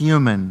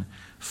human,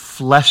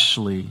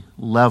 fleshly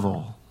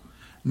level,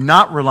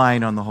 not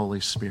relying on the Holy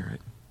Spirit,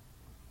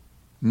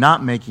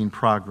 not making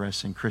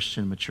progress in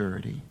Christian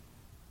maturity.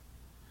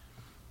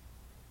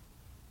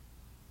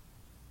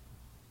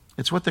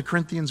 It's what the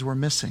Corinthians were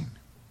missing.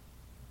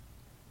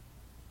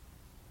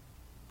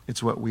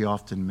 It's what we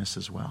often miss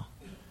as well.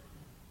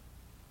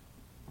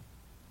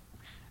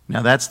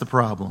 Now that's the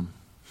problem.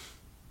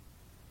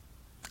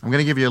 I'm going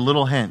to give you a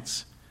little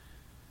hint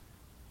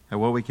at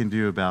what we can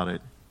do about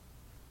it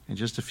in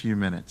just a few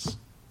minutes.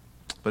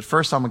 But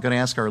first, I'm going to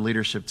ask our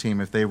leadership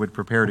team if they would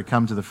prepare to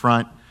come to the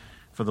front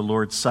for the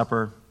Lord's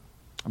Supper.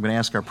 I'm going to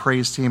ask our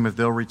praise team if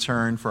they'll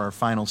return for our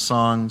final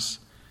songs.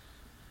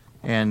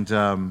 And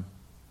then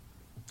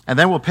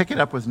we'll pick it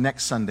up with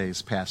next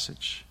Sunday's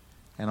passage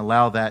and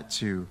allow that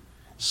to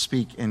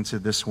speak into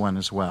this one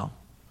as well.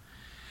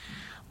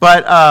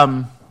 But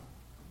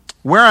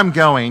where I'm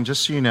going,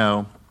 just so you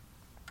know,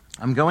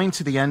 I'm going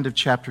to the end of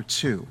chapter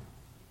 2.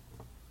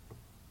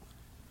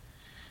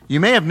 You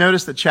may have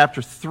noticed that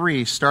chapter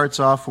 3 starts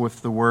off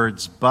with the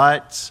words,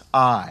 but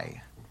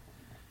I.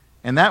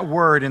 And that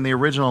word in the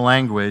original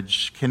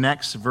language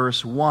connects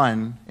verse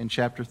 1 in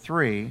chapter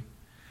 3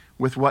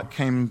 with what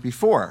came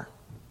before,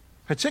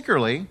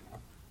 particularly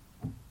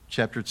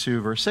chapter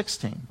 2, verse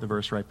 16, the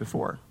verse right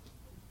before.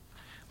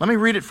 Let me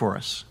read it for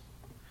us.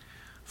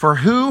 For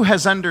who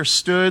has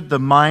understood the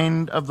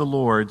mind of the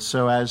Lord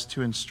so as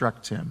to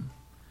instruct him?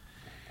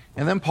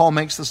 And then Paul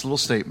makes this little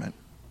statement.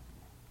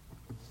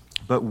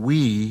 But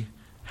we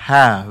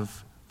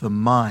have the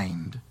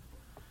mind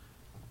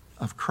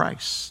of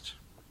Christ.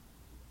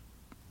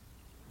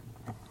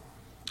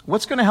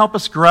 What's going to help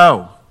us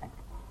grow?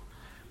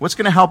 What's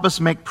going to help us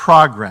make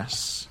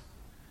progress?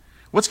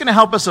 What's going to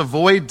help us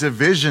avoid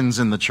divisions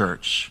in the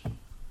church?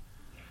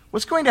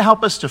 What's going to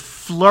help us to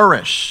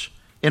flourish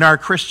in our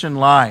Christian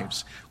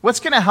lives? What's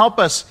going to help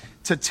us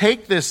to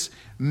take this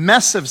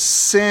mess of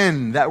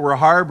sin that we're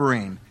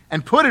harboring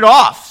and put it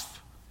off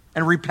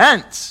and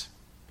repent?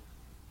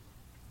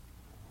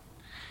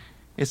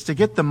 It's to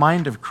get the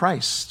mind of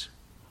Christ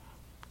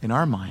in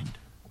our mind.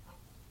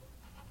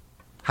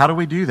 How do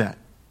we do that?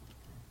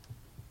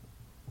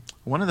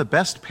 One of the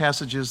best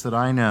passages that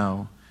I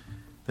know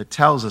that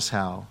tells us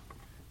how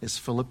is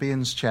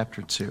Philippians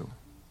chapter 2.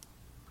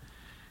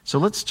 So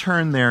let's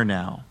turn there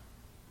now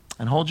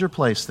and hold your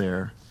place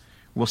there.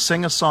 We'll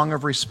sing a song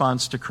of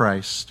response to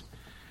Christ,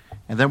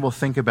 and then we'll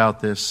think about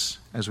this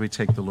as we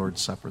take the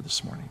Lord's Supper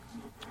this morning.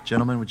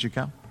 Gentlemen, would you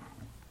come?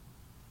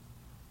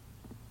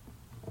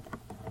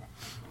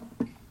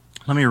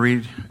 Let me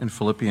read in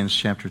Philippians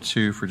chapter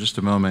 2 for just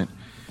a moment.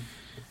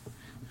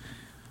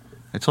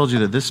 I told you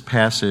that this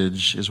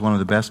passage is one of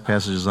the best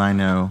passages I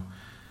know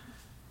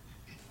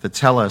that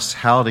tell us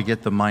how to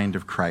get the mind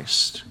of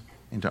Christ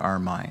into our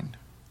mind.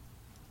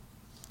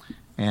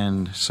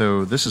 And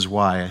so this is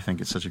why I think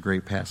it's such a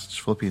great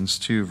passage. Philippians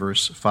 2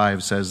 verse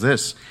 5 says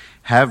this,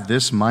 have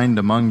this mind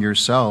among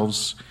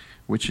yourselves,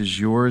 which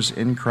is yours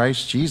in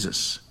Christ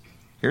Jesus.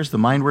 Here's the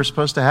mind we're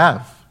supposed to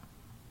have.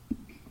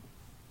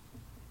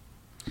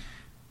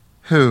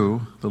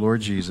 Who, the Lord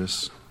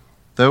Jesus,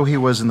 though he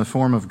was in the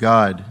form of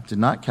God, did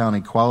not count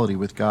equality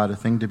with God a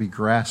thing to be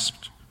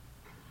grasped,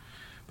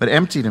 but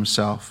emptied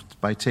himself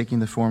by taking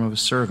the form of a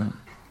servant,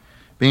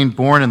 being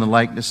born in the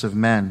likeness of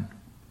men.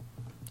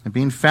 And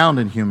being found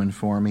in human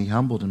form, he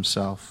humbled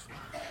himself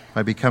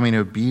by becoming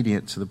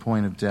obedient to the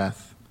point of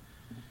death,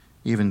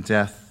 even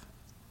death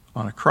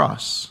on a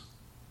cross.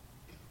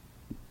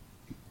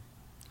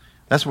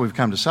 That's what we've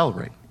come to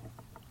celebrate,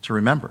 to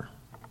remember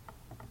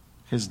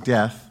his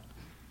death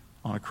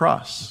on a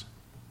cross.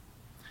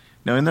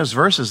 Now, in those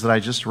verses that I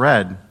just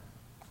read,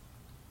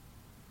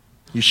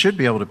 you should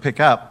be able to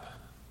pick up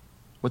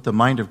what the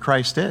mind of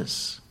Christ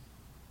is.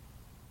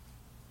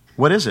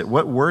 What is it?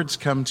 What words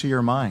come to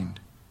your mind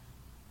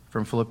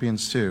from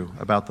Philippians 2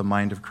 about the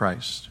mind of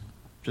Christ?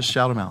 Just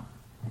shout them out.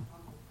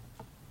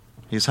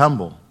 He's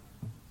humble,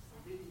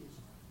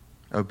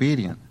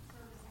 obedient,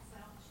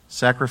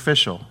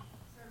 sacrificial,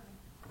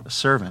 a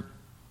servant.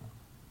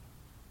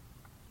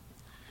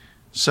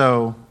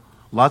 So,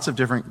 lots of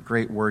different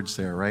great words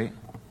there, right?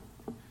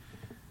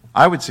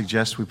 I would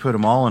suggest we put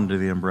them all under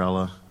the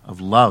umbrella of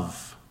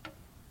love.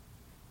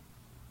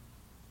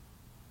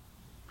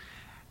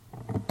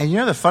 And you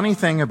know the funny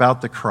thing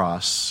about the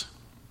cross?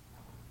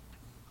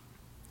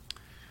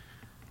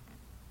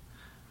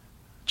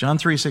 John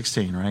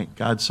 3:16, right?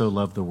 God so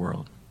loved the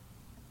world.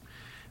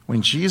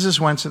 When Jesus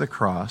went to the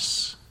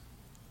cross,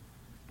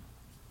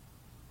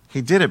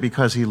 he did it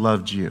because he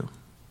loved you.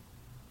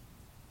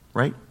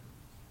 Right?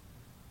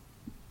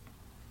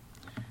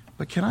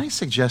 But can I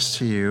suggest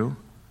to you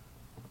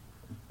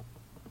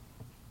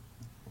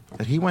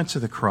that he went to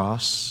the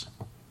cross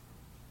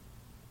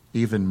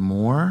even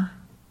more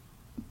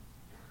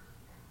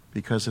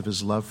because of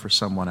his love for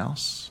someone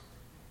else?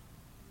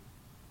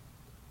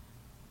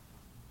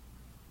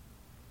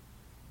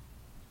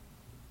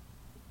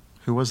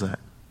 Who was that?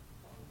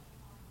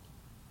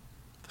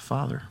 The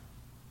Father.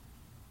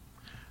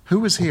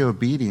 Who was he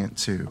obedient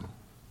to?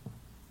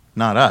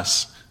 Not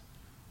us.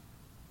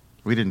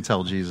 We didn't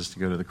tell Jesus to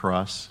go to the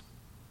cross.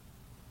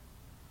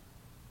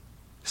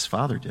 His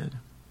Father did.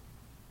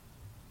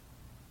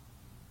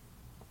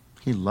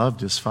 He loved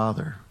his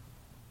Father.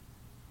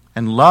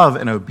 And love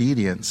and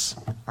obedience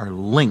are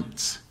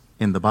linked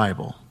in the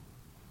Bible.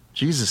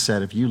 Jesus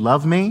said, if you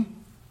love me,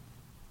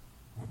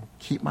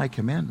 keep my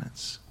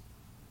commandments.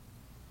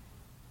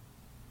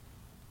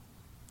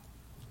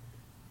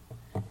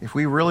 If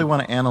we really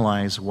want to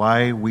analyze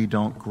why we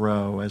don't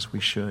grow as we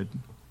should,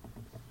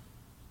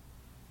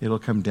 it'll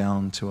come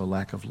down to a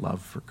lack of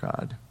love for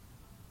God,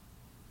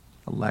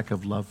 a lack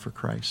of love for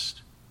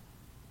Christ.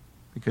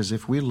 Because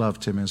if we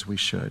loved him as we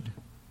should,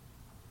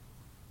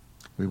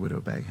 we would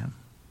obey him.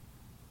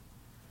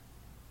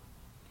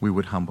 We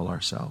would humble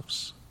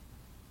ourselves.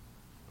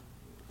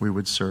 We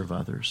would serve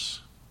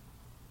others.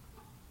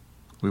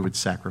 We would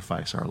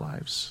sacrifice our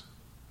lives.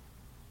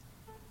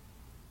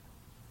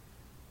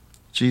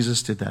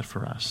 Jesus did that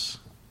for us.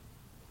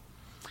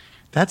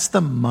 That's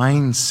the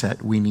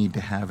mindset we need to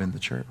have in the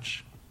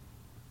church.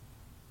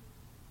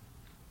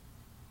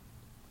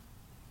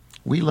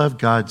 We love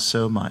God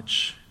so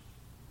much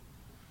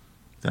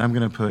that I'm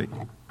going to put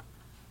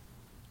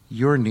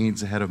your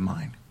needs ahead of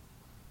mine.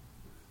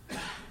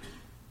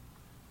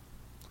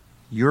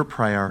 Your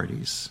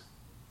priorities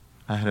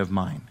ahead of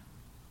mine.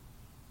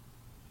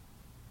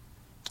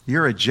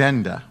 Your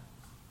agenda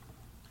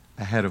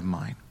ahead of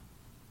mine.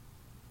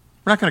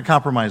 We're not going to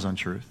compromise on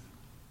truth.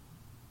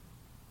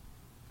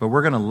 But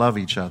we're going to love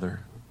each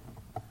other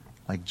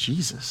like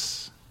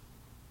Jesus.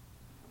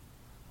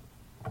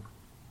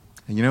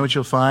 And you know what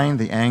you'll find?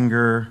 The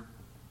anger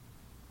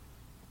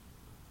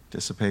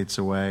dissipates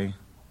away.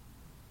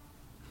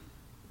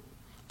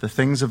 The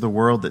things of the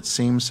world that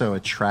seem so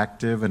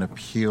attractive and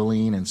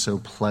appealing and so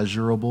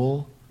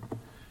pleasurable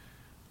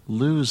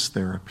lose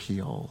their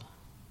appeal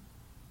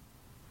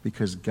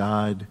because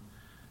God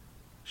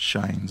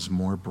shines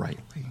more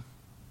brightly,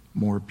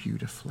 more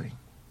beautifully.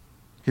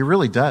 He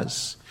really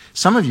does.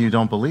 Some of you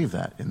don't believe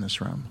that in this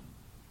room.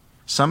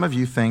 Some of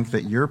you think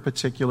that your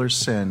particular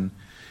sin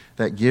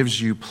that gives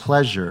you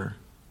pleasure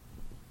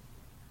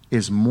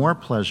is more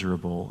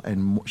pleasurable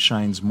and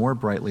shines more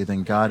brightly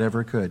than God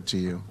ever could to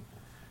you.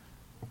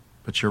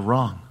 But you're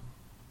wrong.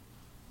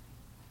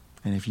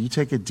 And if you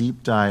take a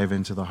deep dive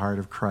into the heart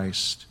of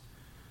Christ,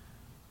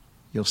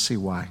 you'll see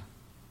why.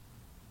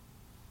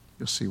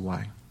 You'll see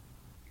why.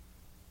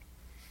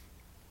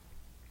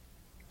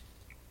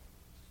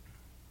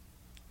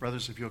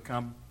 Brothers, if you'll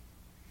come,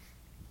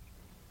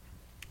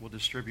 we'll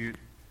distribute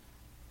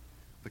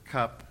the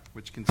cup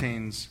which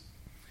contains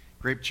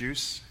grape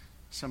juice,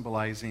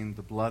 symbolizing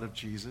the blood of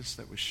Jesus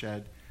that was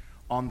shed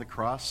on the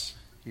cross.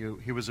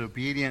 He was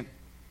obedient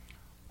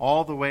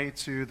all the way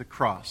to the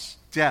cross,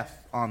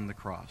 death on the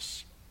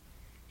cross.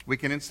 We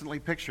can instantly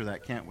picture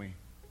that, can't we?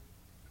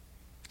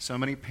 So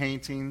many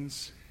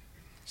paintings,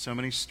 so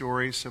many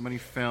stories, so many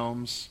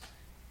films,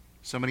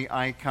 so many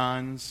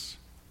icons.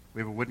 We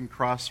have a wooden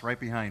cross right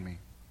behind me.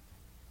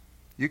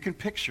 You can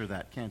picture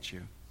that, can't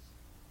you?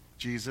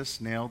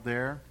 Jesus nailed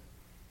there.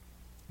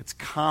 It's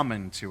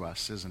common to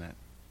us, isn't it?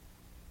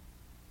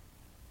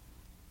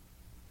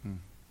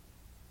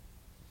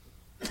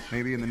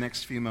 Maybe in the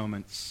next few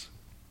moments,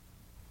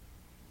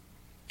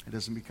 it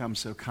doesn't become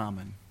so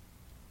common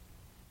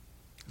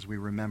as we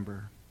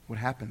remember what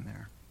happened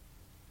there.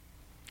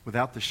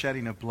 Without the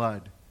shedding of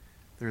blood,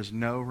 there is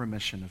no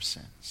remission of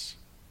sins.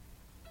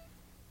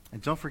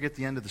 And don't forget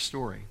the end of the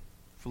story.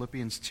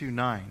 Philippians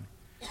 2:9.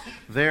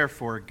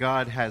 Therefore,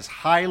 God has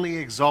highly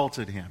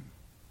exalted him.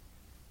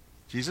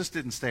 Jesus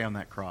didn't stay on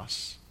that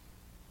cross.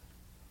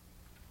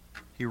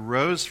 He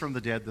rose from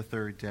the dead the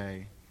third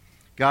day.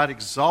 God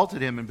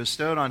exalted him and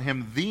bestowed on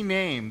him the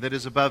name that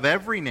is above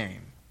every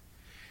name,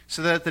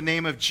 so that at the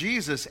name of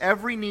Jesus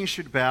every knee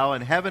should bow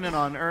in heaven and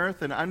on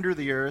earth and under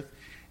the earth,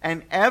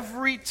 and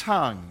every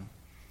tongue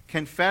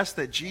confess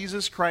that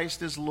Jesus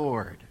Christ is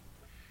Lord,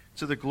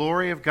 to the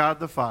glory of God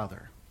the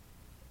Father.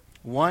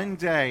 One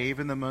day,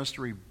 even the most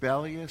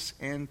rebellious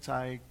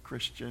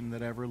anti-Christian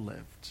that ever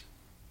lived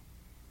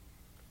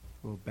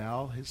will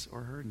bow his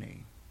or her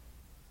knee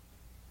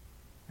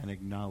and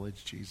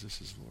acknowledge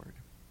Jesus as Lord.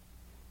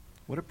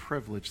 What a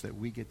privilege that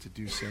we get to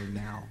do so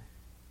now,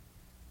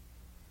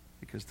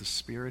 because the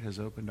Spirit has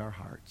opened our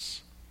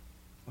hearts,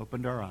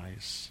 opened our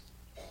eyes,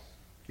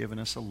 given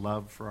us a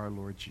love for our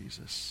Lord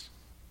Jesus.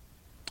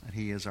 And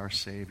he is our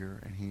Savior,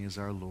 and he is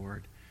our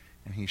Lord,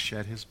 and he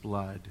shed his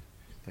blood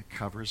that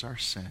covers our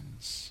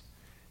sins.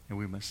 And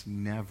we must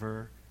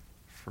never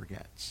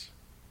forget.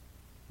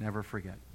 Never forget.